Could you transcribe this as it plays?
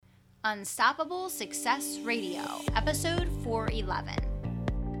Unstoppable Success Radio, episode 411.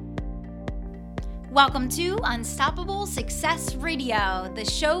 Welcome to Unstoppable Success Radio, the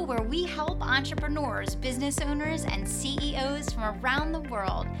show where we help entrepreneurs, business owners, and CEOs from around the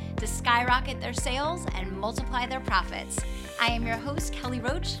world to skyrocket their sales and multiply their profits. I am your host, Kelly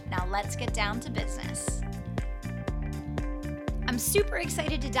Roach. Now let's get down to business. I'm super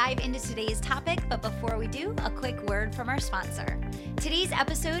excited to dive into today's topic, but before we do, a quick word from our sponsor. Today's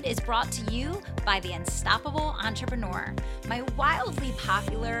episode is brought to you by the Unstoppable Entrepreneur, my wildly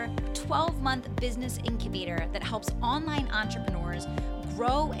popular 12-month business incubator that helps online entrepreneurs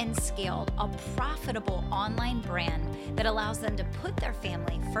grow and scale a profitable online brand that allows them to put their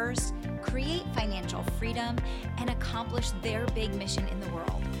family first, create financial freedom, and accomplish their big mission in the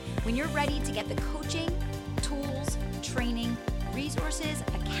world. When you're ready to get the coaching, tools, training, resources,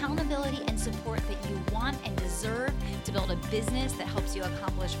 accountability, and support that you want and deserve to build a business that helps you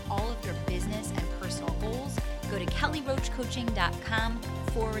accomplish all of your business and personal goals, go to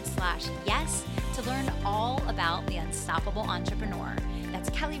kellyroachcoaching.com/yes to learn all about the Unstoppable Entrepreneur. That's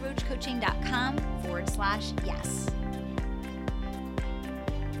kellyroachcoaching.com/yes.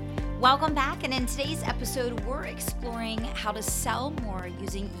 Welcome back, and in today's episode, we're exploring how to sell more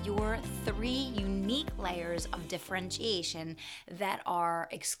using your 3 unique layers of differentiation that are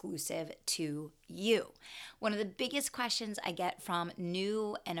exclusive to you. One of the biggest questions I get from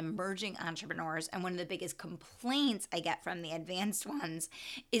new and emerging entrepreneurs, and one of the biggest complaints I get from the advanced ones,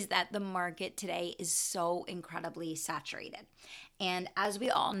 is that the market today is so incredibly saturated. And as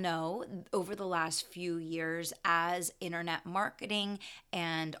we all know, over the last few years, as internet marketing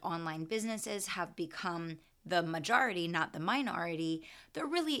and online businesses have become the majority, not the minority, there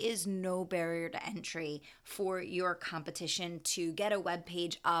really is no barrier to entry for your competition to get a web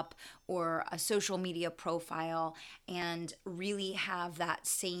page up or a social media profile and really have that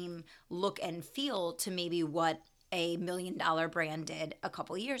same look and feel to maybe what a $1 million brand did a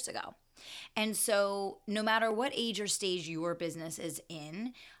couple years ago. And so no matter what age or stage your business is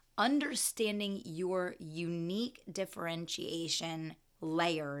in, understanding your unique differentiation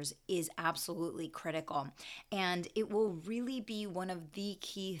layers is absolutely critical. And it will really be one of the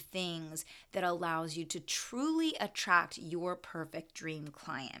key things that allows you to truly attract your perfect dream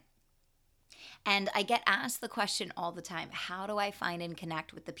client. And I get asked the question all the time, how do I find and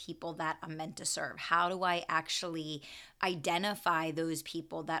connect with the people that I'm meant to serve? How do I actually identify those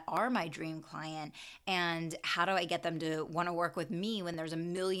people that are my dream client? And how do I get them to want to work with me when there's a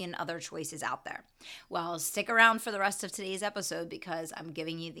million other choices out there? Well, stick around for the rest of today's episode because I'm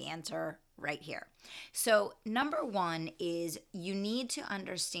giving you the answer right here. So number 1 is you need to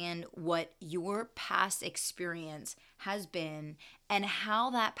understand what your past experience has been and how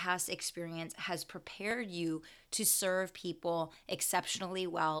that past experience has prepared you to serve people exceptionally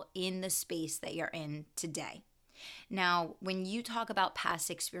well in the space that you're in today. Now, when you talk about past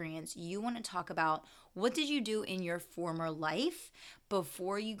experience, you want to talk about what did you do in your former life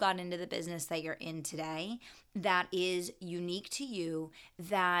before you got into the business that you're in today that is unique to you,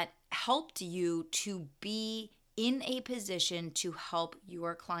 that helped you to be in a position to help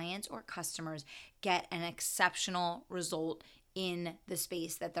your clients or customers get an exceptional result in the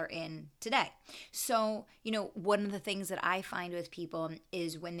space that they're in today. So, one of the things that I find with people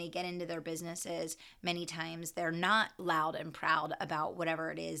is when they get into their businesses, many times they're not loud and proud about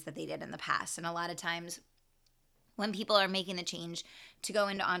whatever it is that they did in the past. And a lot of times when people are making the change to go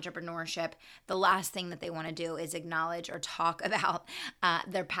into entrepreneurship, the last thing that they want to do is acknowledge or talk about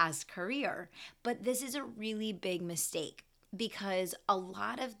their past career. But this is a really big mistake, because a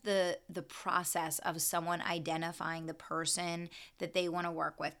lot of the process of someone identifying the person that they want to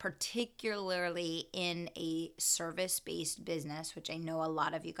work with, particularly in a service-based business, which I know a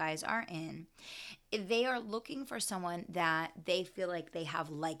lot of you guys are in, they are looking for someone that they feel like they have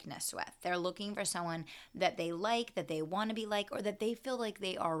likeness with. They're looking for someone that they like, that they want to be like, or that they feel like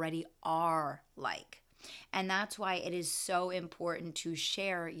they already are like. And that's why it is so important to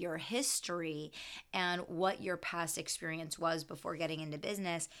share your history and what your past experience was before getting into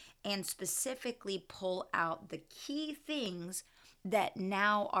business, and specifically pull out the key things that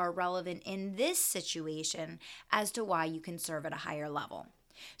now are relevant in this situation as to why you can serve at a higher level.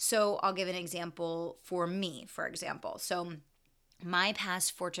 So I'll give an example for me, for example. So my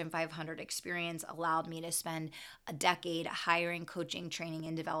past Fortune 500 experience allowed me to spend a decade hiring, coaching, training,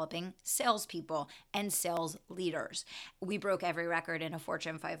 and developing salespeople and sales leaders. We broke every record in a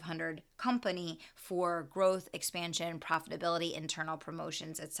Fortune 500 company for growth, expansion, profitability, internal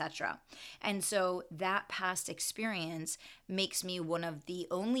promotions, etc. And so that past experience makes me one of the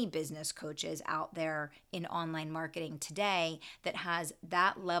only business coaches out there in online marketing today that has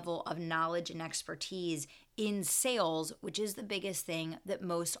that level of knowledge and expertise in sales, which is the biggest thing that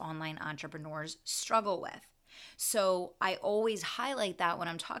most online entrepreneurs struggle with. So I always highlight that when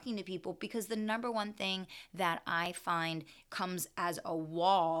I'm talking to people, because the number one thing that I find comes as a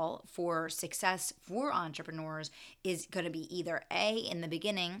wall for success for entrepreneurs is going to be either A, in the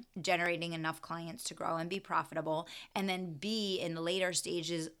beginning, generating enough clients to grow and be profitable, and then B, in the later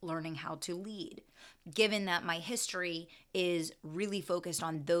stages, learning how to lead. Given that my history is really focused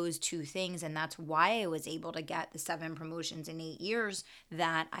on those two things, and that's why I was able to get the 7 promotions in 8 years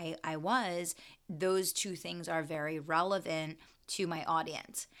that I was, those two things are very relevant to my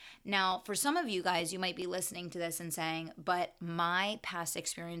audience. Now, for some of you guys, you might be listening to this and saying, but my past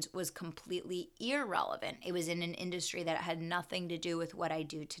experience was completely irrelevant. It was in an industry that had nothing to do with what I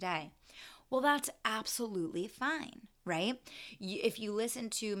do today. Well, that's absolutely fine, right? If you listen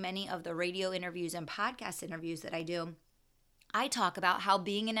to many of the radio interviews and podcast interviews that I do, I talk about how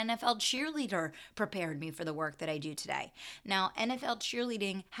being an NFL cheerleader prepared me for the work that I do today. Now, NFL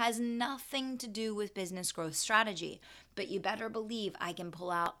cheerleading has nothing to do with business growth strategy, but you better believe I can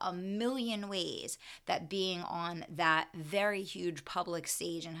pull out a million ways that being on that very huge public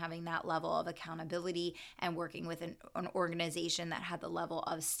stage and having that level of accountability and working with an organization that had the level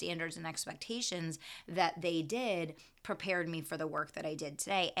of standards and expectations that they did prepared me for the work that I did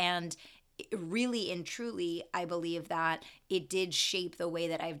today. And really and truly, I believe that it did shape the way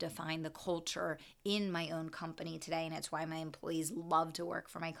that I've defined the culture in my own company today. And it's why my employees love to work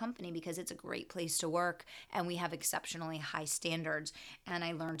for my company, because it's a great place to work and we have exceptionally high standards. And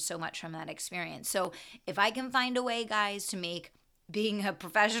I learned so much from that experience. So if I can find a way, guys, to make being a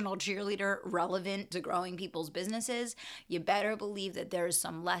professional cheerleader relevant to growing people's businesses, you better believe that there's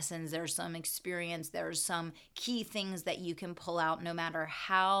some lessons, there's some experience, there's some key things that you can pull out, no matter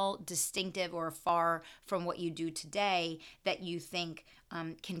how distinctive or far from what you do today, that you think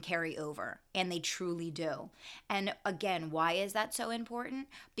can carry over. And they truly do. And again, why is that so important?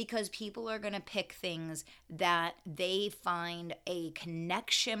 Because people are going to pick things that they find a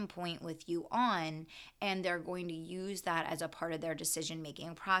connection point with you on, and they're going to use that as a part of their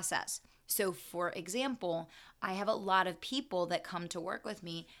decision-making process. So for example, I have a lot of people that come to work with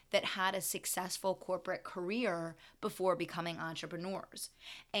me that had a successful corporate career before becoming entrepreneurs.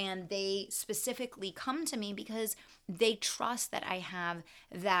 And they specifically come to me because they trust that I have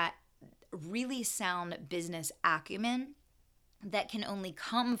that really sound business acumen that can only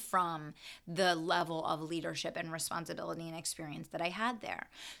come from the level of leadership and responsibility and experience that I had there.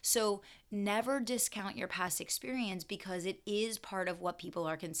 So never discount your past experience, because it is part of what people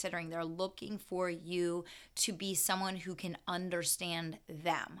are considering. They're looking for you to be someone who can understand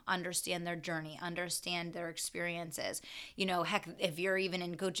them, understand their journey, understand their experiences. You know, heck, if you're even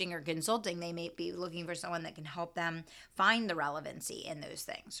in coaching or consulting, they may be looking for someone that can help them find the relevancy in those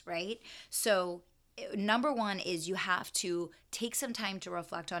things, right? So number one is you have to take some time to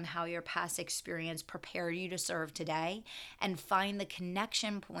reflect on how your past experience prepared you to serve today, and find the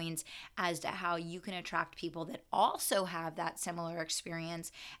connection points as to how you can attract people that also have that similar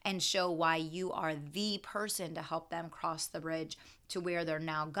experience, and show why you are the person to help them cross the bridge to where they're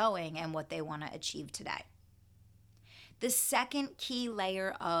now going and what they want to achieve today. The second key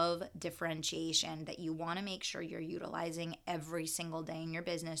layer of differentiation that you want to make sure you're utilizing every single day in your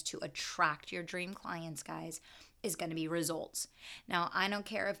business to attract your dream clients, guys, is going to be results. Now, I don't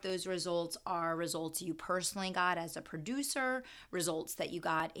care if those results are results you personally got as a producer, results that you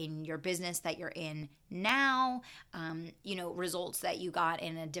got in your business that you're in now, results that you got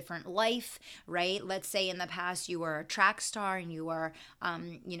in a different life, right? Let's say in the past you were a track star and you were,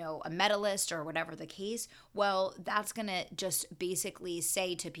 a medalist or whatever the case. Well, that's going to just basically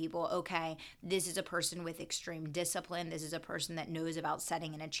say to people, okay, this is a person with extreme discipline. This is a person that knows about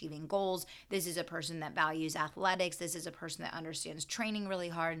setting and achieving goals. This is a person that values athletics. This is a person that understands training really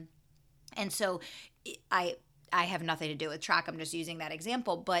hard. And so I have nothing to do with track. I'm just using that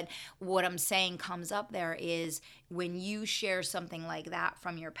example. But what I'm saying comes up there is when you share something like that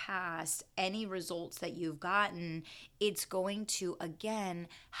from your past, any results that you've gotten, it's going to, again,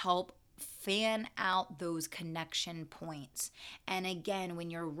 help fan out those connection points. And again, when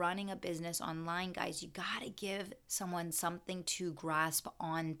you're running a business online, guys, you got to give someone something to grasp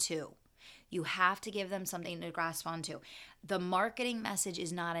onto. You have to give them something to grasp onto. The marketing message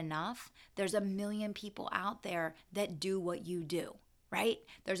is not enough. There's a million people out there that do what you do, right?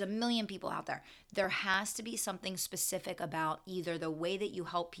 There's a million people out there. There has to be something specific about either the way that you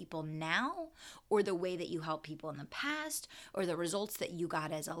help people now, or the way that you help people in the past, or the results that you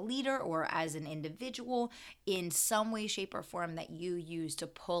got as a leader or as an individual in some way, shape, or form that you use to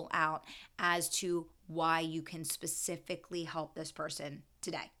pull out as to why you can specifically help this person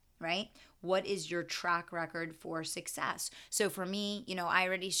today, right? What is your track record for success? So for me, I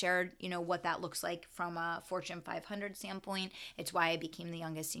already shared, what that looks like from a Fortune 500 standpoint. It's why I became the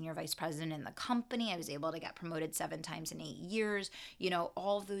youngest senior vice president in the company. I was able to get promoted 7 times in 8 years,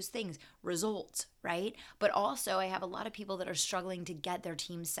 all of those things, results, right? But also I have a lot of people that are struggling to get their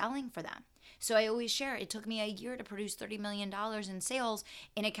team selling for them. So I always share, it took me a year to produce $30 million in sales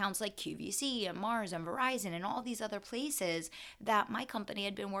in accounts like QVC and Mars and Verizon and all these other places that my company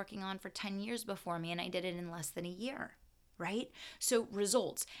had been working on for 10 years before me, and I did it in less than a year, right? So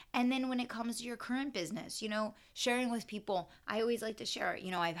results. And then when it comes to your current business, sharing with people, I always like to share,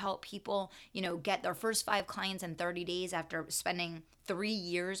 I've helped people, get their first 5 clients in 30 days after spending 3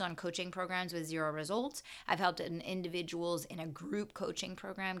 years on coaching programs with 0 results. I've helped individuals in a group coaching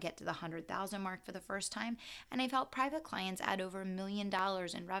program get to the 100,000 mark for the first time. And I've helped private clients add over $1 million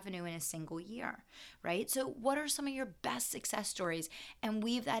in revenue in a single year, right? So what are some of your best success stories? And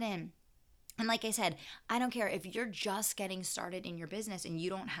weave that in. And like I said, I don't care if you're just getting started in your business and you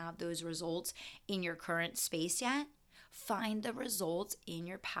don't have those results in your current space yet. Find the results in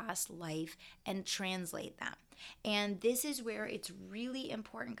your past life and translate them. And this is where it's really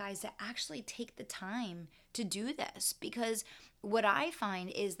important, guys, to actually take the time to do this, because what I find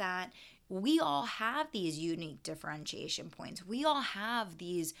is that we all have these unique differentiation points. We all have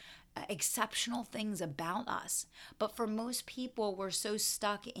these exceptional things about us. But for most people, we're so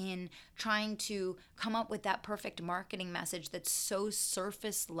stuck in trying to come up with that perfect marketing message that's so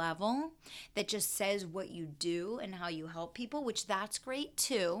surface level, that just says what you do and how you help people, which that's great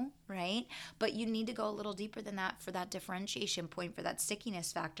too, right? But you need to go a little deeper than that for that differentiation point, for that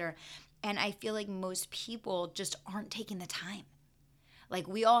stickiness factor. And I feel like most people just aren't taking the time. Like,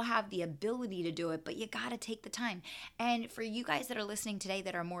 we all have the ability to do it, but you got to take the time. And for you guys that are listening today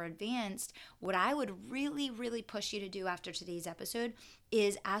that are more advanced, what I would really, really push you to do after today's episode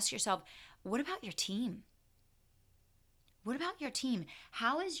is ask yourself, what about your team? What about your team?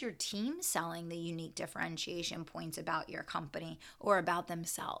 How is your team selling the unique differentiation points about your company or about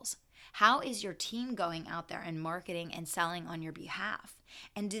themselves? How is your team going out there and marketing and selling on your behalf?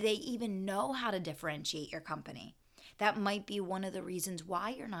 And do they even know how to differentiate your company? That might be one of the reasons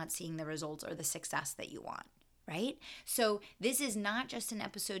why you're not seeing the results or the success that you want, right? So this is not just an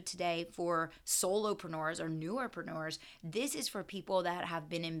episode today for solopreneurs or newerpreneurs. This is for people that have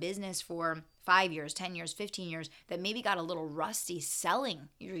been in business for 5 years, 10 years, 15 years, that maybe got a little rusty selling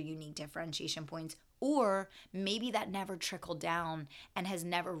your unique differentiation points, or maybe that never trickled down and has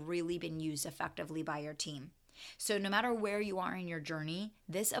never really been used effectively by your team. So no matter where you are in your journey,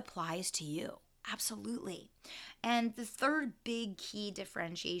 this applies to you. Absolutely. And the third big key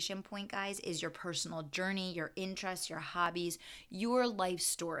differentiation point, guys, is your personal journey, your interests, your hobbies, your life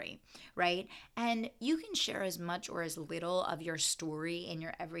story, right? And you can share as much or as little of your story in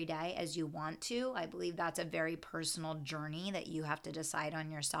your everyday as you want to. I believe that's a very personal journey that you have to decide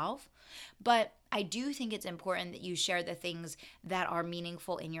on yourself. But I do think it's important that you share the things that are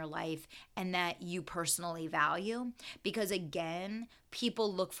meaningful in your life and that you personally value, because again,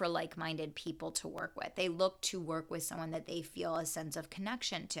 people look for like-minded people to work with. They look to work with someone that they feel a sense of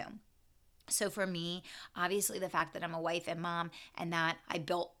connection to. So for me, obviously the fact that I'm a wife and mom and that I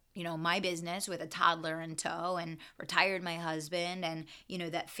built my business with a toddler in tow and retired my husband, and,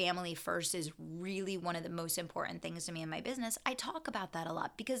 that family first is really one of the most important things to me in my business. I talk about that a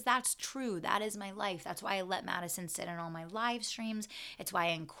lot because that's true. That is my life. That's why I let Madison sit in all my live streams. It's why I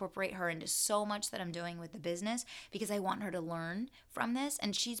incorporate her into so much that I'm doing with the business, because I want her to learn from this,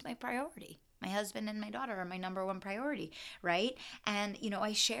 and she's my priority. My husband and my daughter are my number one priority, right? And,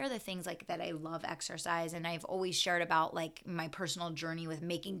 I share the things like that. I love exercise, and I've always shared about like my personal journey with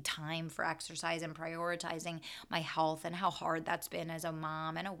making time for exercise and prioritizing my health, and how hard that's been as a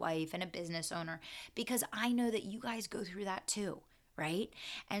mom and a wife and a business owner, because I know that you guys go through that too. Right?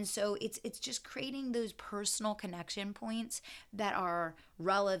 And so it's just creating those personal connection points that are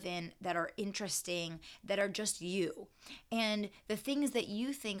relevant, that are interesting, that are just you. And the things that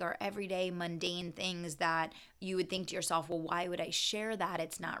you think are everyday, mundane things that you would think to yourself, well, why would I share that?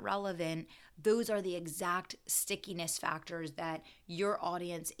 It's not relevant. Those are the exact stickiness factors that your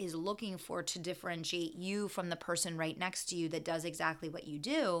audience is looking for to differentiate you from the person right next to you that does exactly what you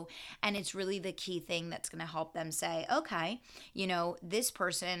do. And it's really the key thing that's going to help them say, okay, this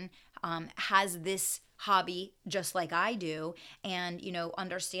person has this hobby just like I do and,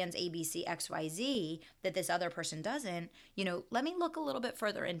 understands ABC, XYZ that this other person doesn't, let me look a little bit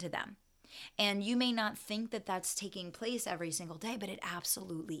further into them. And you may not think that that's taking place every single day, but it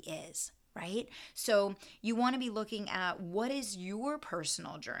absolutely is. Right? So you want to be looking at what is your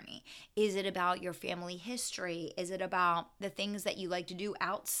personal journey? Is it about your family history? Is it about the things that you like to do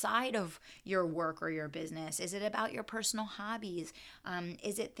outside of your work or your business? Is it about your personal hobbies?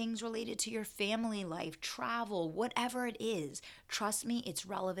 Is it things related to your family life, travel, whatever it is? Trust me, it's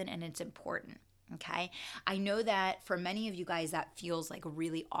relevant and it's important. Okay. I know that for many of you guys that feels like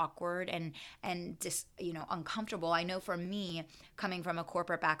really awkward and just, uncomfortable. I know for me, coming from a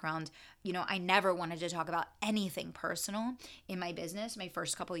corporate background, I never wanted to talk about anything personal in my business my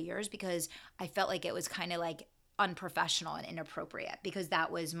first couple of years because I felt like it was kind of like unprofessional and inappropriate because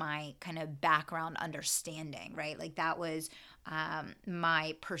that was my kind of background understanding, right? Like that was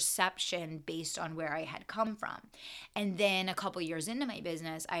my perception based on where I had come from. And then a couple years into my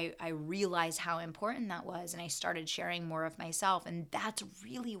business, I realized how important that was, and I started sharing more of myself. And that's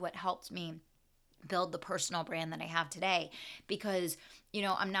really what helped me build the personal brand that I have today because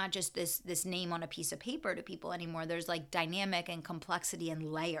I'm not just this name on a piece of paper to people anymore. There's like dynamic and complexity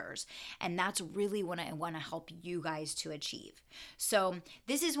and layers. And that's really what I want to help you guys to achieve. So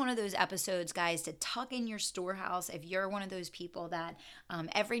this is one of those episodes, guys, to tuck in your storehouse. If you're one of those people that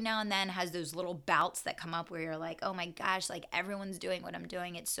every now and then has those little bouts that come up where you're like, oh my gosh, like everyone's doing what I'm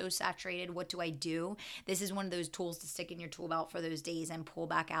doing. It's so saturated. What do I do? This is one of those tools to stick in your tool belt for those days and pull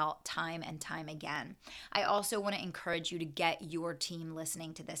back out time and time again. I also want to encourage you to get your team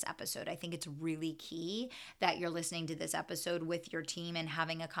listening to this episode. I think it's really key that you're listening to this episode with your team and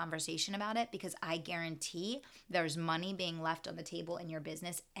having a conversation about it because I guarantee there's money being left on the table in your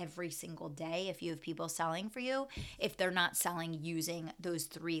business every single day if you have people selling for you, if they're not selling using those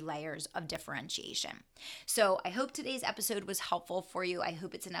 3 layers of differentiation. So I hope today's episode was helpful for you. I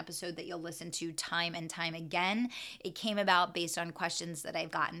hope it's an episode that you'll listen to time and time again. It came about based on questions that I've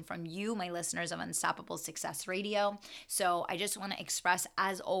gotten from you, my listeners of Unstoppable Success Radio. So I just want to express,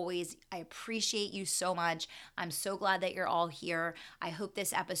 as always, I appreciate you so much. I'm so glad that you're all here. I hope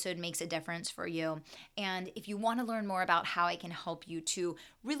this episode makes a difference for you. And if you want to learn more about how I can help you to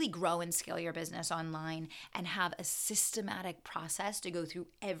really grow and scale your business online and have a systematic process to go through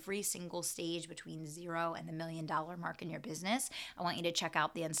every single stage between 0 and the $1 million mark in your business, I want you to check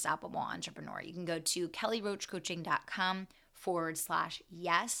out The Unstoppable Entrepreneur. You can go to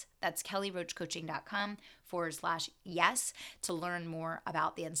kellyroachcoaching.com/yes. That's kellyroachcoaching.com/yes to learn more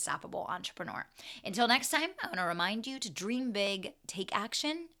about The Unstoppable Entrepreneur. Until next time, I want to remind you to dream big, take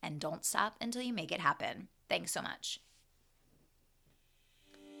action, and don't stop until you make it happen. Thanks so much.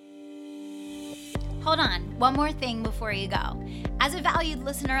 Hold on, one more thing before you go. As a valued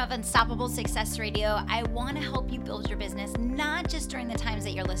listener of Unstoppable Success Radio, I want to help you build your business, not just during the times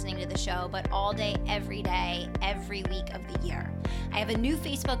that you're listening to the show, but all day, every week of the year. I have a new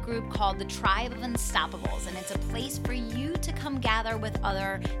Facebook group called the Tribe of Unstoppables, and it's a place for you to come gather with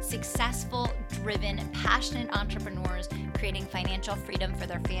other successful, driven, passionate entrepreneurs, creating financial freedom for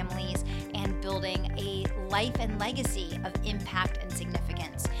their families and building a life and legacy of impact and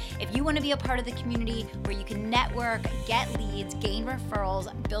significance. If you want to be a part of the community where you can network, get leads, gain referrals,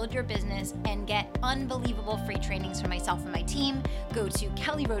 build your business, and get unbelievable free trainings from myself and my team, go to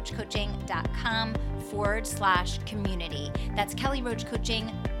kellyroachcoaching.com/community. That's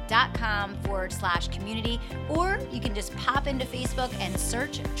kellyroachcoaching.com/community, or you can just pop into Facebook and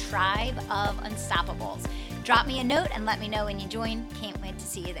search Tribe of Unstoppables. Drop me a note and let me know when you join. Can't wait to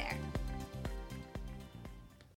see you there.